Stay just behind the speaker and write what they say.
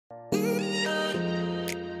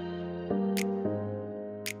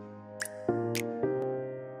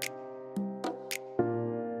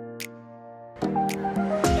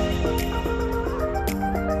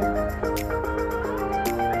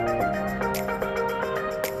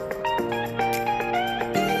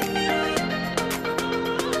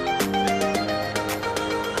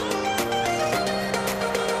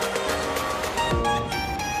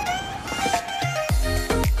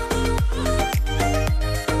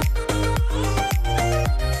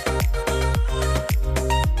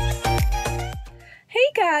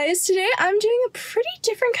guys, today I'm doing a pretty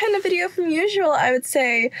different kind of video from usual, I would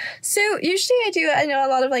say. So usually I know a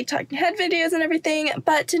lot of like talking head videos and everything,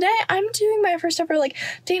 but today I'm doing my first ever like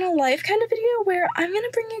day in a life kind of video where I'm gonna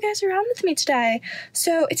bring you guys around with me today.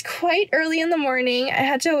 So it's quite early in the morning. I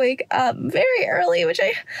had to wake up very early, which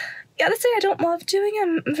I gotta say I don't love doing.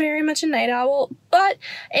 I'm very much a night owl, but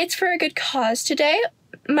it's for a good cause. Today,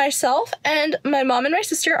 myself and my mom and my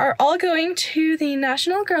sister are all going to the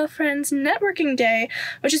National Girlfriends Networking Day,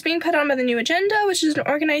 which is being put on by the New Agenda, which is an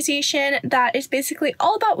organization that is basically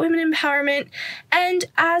all about women empowerment. And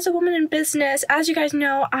as a woman in business, as you guys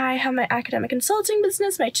know, I have my academic consulting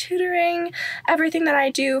business, my tutoring, everything that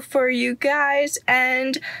I do for you guys.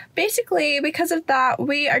 And basically, because of that,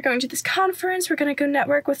 we are going to this conference. We're going to go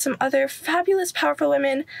network with some other fabulous, powerful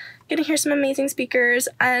women, gonna hear some amazing speakers,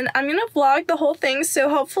 and I'm gonna vlog the whole thing, so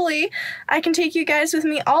hopefully I can take you guys with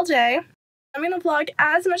me all day. I'm gonna vlog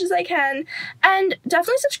as much as I can, and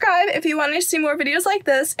definitely subscribe if you want to see more videos like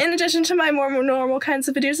this, in addition to my more normal kinds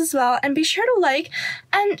of videos as well, and be sure to like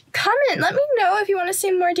and comment. Let me know if you want to see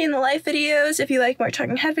more day in the life videos, if you like more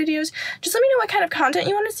talking head videos. Just let me know what kind of content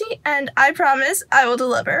you want to see, and I promise I will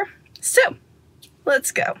deliver. So,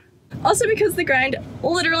 let's go. Also, because the grind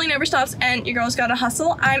literally never stops and your girl's gotta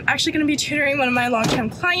hustle, I'm actually gonna be tutoring one of my long-term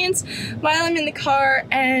clients while I'm in the car,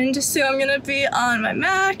 and so I'm gonna be on my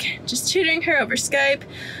Mac, just tutoring her over Skype,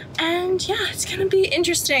 and yeah, it's gonna be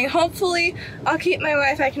interesting. Hopefully, I'll keep my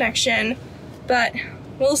Wi-Fi connection, but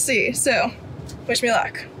we'll see, so wish me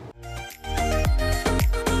luck.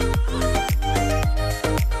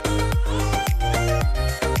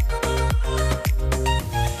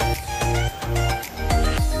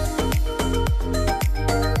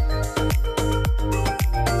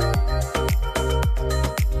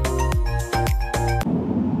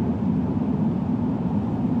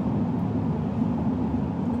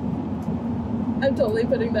 I'm totally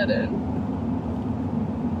putting that in.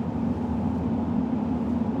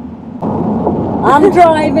 I'm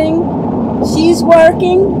driving, she's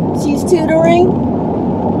working, she's tutoring.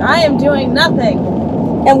 I am doing nothing.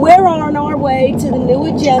 And we're on our way to the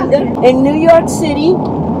New Agenda in New York City.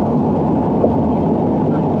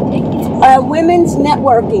 A women's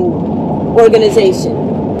networking organization.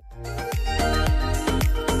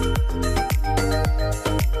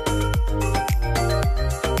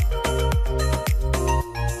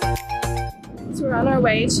 We're on our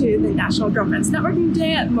way to the National Girlfriends Networking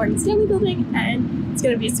Day at the Morgan Stanley building, and it's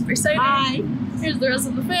gonna be super exciting. Hi. Here's the rest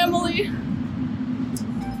of the family.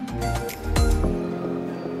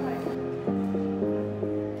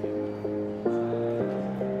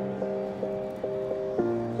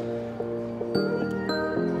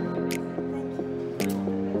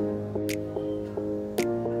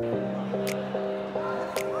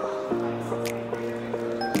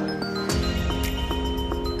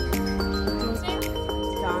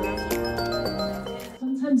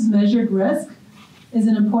 Sometimes measured risk is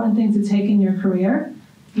an important thing to take in your career.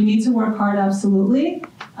 You need to work hard, absolutely,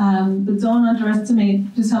 but don't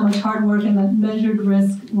underestimate just how much hard work and that measured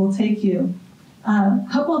risk will take you.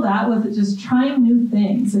 Couple that with just trying new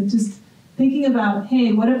things, like just thinking about,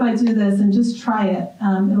 hey, what if I do this, and just try it.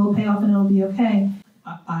 It'll pay off and it'll be okay.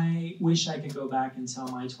 I wish I could go back and tell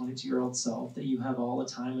my 22-year-old self that you have all the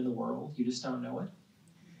time in the world, you just don't know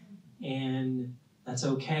it. And that's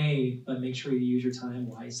okay, but make sure you use your time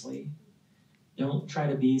wisely. Don't try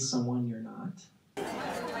to be someone you're not.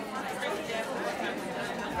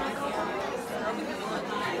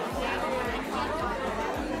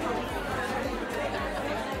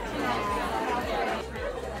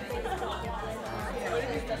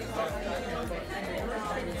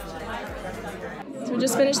 So we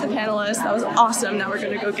just finished the panelists. That was awesome. Now we're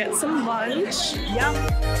gonna go get some lunch. Yep.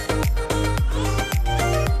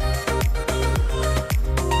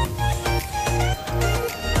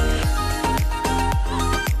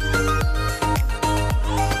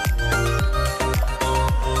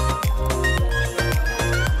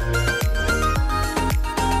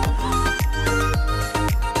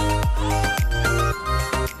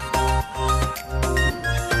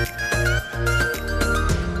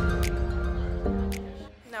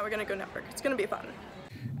 We're gonna go network. It's gonna be fun.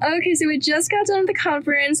 Okay, so we just got done with the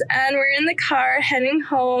conference and we're in the car heading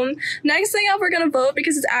home. Next thing up, we're gonna vote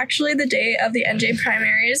because it's actually the day of the NJ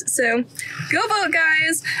primaries. So go vote,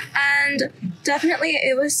 guys. And definitely,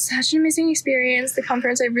 it was such an amazing experience. The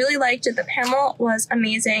conference, I really liked it. The panel was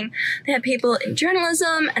amazing. They had people in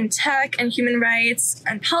journalism and tech and human rights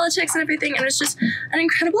and politics and everything. And it was just an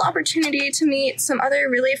incredible opportunity to meet some other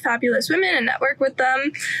really fabulous women and network with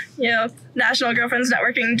them. You know, National Girlfriends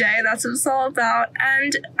Networking Day, that's what it's all about.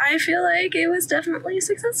 And I feel like it was definitely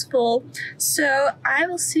successful. So I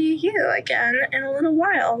will see you again in a little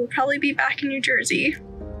while. We'll probably be back in New Jersey.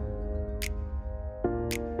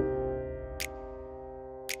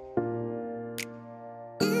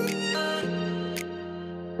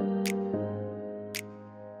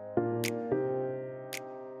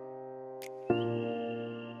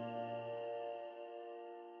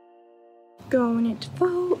 Going in to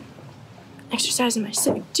vote, exercising my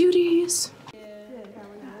civic duties.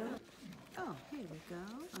 Oh, here we go.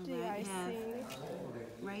 All right, I have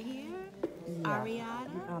right here,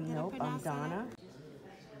 Ariana. Nope, I'm Donna.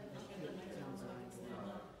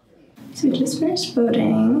 So we just finished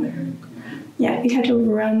voting. Yeah, we had to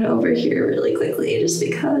run over here really quickly just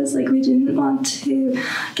because like we didn't want to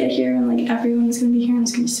get here and like everyone was gonna be here and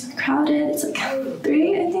it's gonna be super crowded. It's like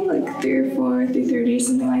 3, I think like 3 or 4, 3:30,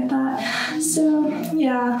 something like that. So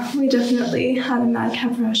yeah, we definitely had a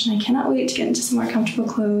madcap rush and I cannot wait to get into some more comfortable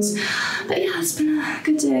clothes. But yeah, it's been a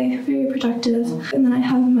good day, very productive. And then I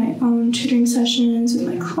have my own tutoring sessions with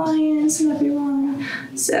my clients and everyone.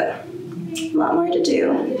 So a lot more to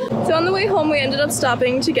do. So on the way home, we ended up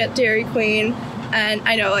stopping to get Dairy Queen, and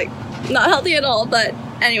I know, like, not healthy at all, but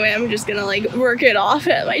anyway, I'm just gonna like work it off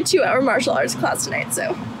at my 2-hour martial arts class tonight,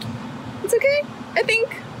 so it's okay, I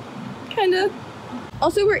think, kinda.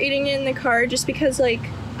 Also, we're eating in the car just because, like,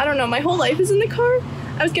 I don't know, my whole life is in the car.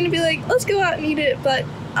 I was gonna be like, let's go out and eat it, but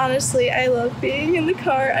honestly, I love being in the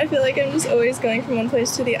car. I feel like I'm just always going from one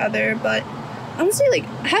place to the other, but honestly, like,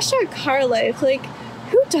 hashtag car life, like,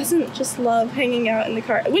 who doesn't just love hanging out in the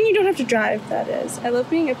car? When you don't have to drive, that is. I love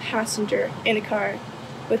being a passenger in a car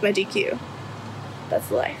with my DQ.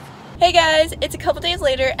 That's life. Hey guys, it's a couple days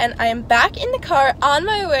later and I am back in the car on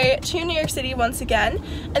my way to New York City once again.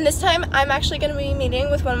 And this time I'm actually going to be meeting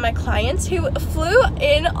with one of my clients who flew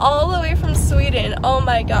in all the way from Sweden. Oh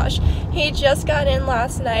my gosh. He just got in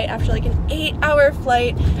last night after like an 8-hour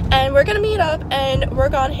flight, and we're going to meet up and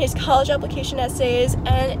work on his college application essays,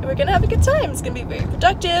 and we're going to have a good time. It's going to be very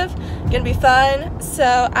productive, going to be fun.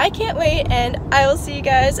 So I can't wait, and I will see you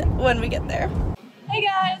guys when we get there. Hey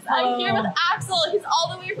guys, I'm here with Axel. He's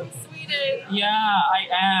all the way from Sweden. Yeah, I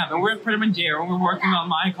am. And we're in Kilimanjaro and we're working on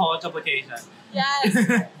my college application. Yes.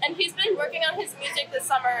 And he's been working on his music this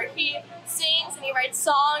summer. He sings and he writes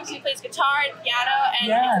songs, he plays guitar and piano, and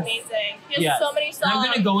it's amazing. He has so many songs. And I'm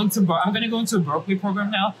gonna go into a Berkeley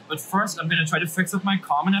program now, but first I'm gonna try to fix up my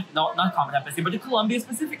not common essay, but the Columbia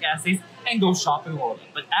specific essays and go shopping a little bit.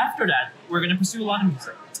 But after that, we're gonna pursue a lot of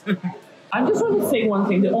music. I just want to say one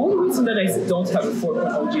thing. The only reason that I don't have a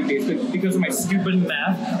 4.0 GPA is because of my stupid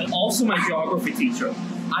math and also my geography teacher.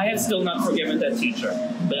 I have still not forgiven that teacher,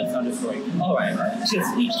 but that's not the story. All right,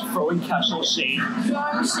 just each throwing casual shade.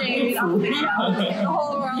 Throwing shade on the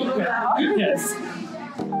whole world without. Yes.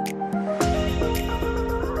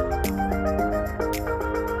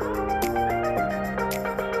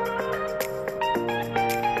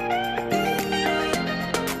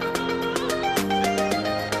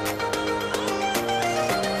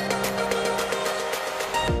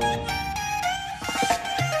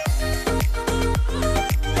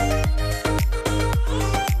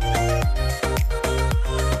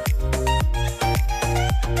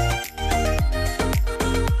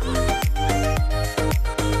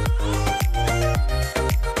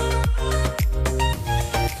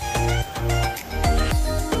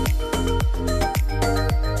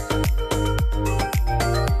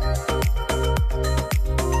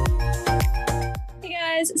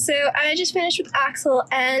 So I just finished with Axel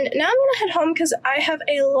and now I'm gonna head home because I have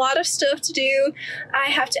a lot of stuff to do. I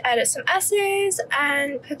have to edit some essays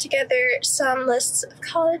and put together some lists of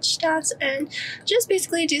college stats and just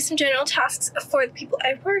basically do some general tasks for the people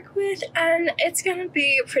I work with, and it's gonna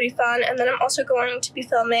be pretty fun. And then I'm also going to be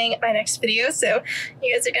filming my next video, so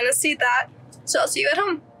you guys are gonna see that. So I'll see you at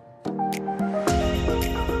home.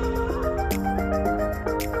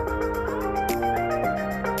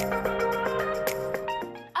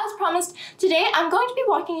 Today I'm going to be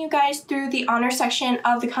walking you guys through the honor section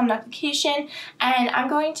of the Common Application, and I'm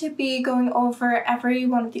going to be going over every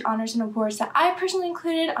one of the honors and awards that I personally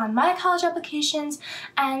included on my college applications,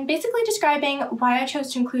 and basically describing why I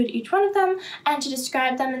chose to include each one of them and to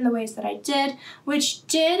describe them in the ways that I did, which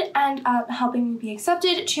did end up helping me be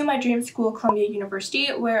accepted to my dream school, Columbia University,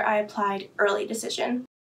 where I applied early decision.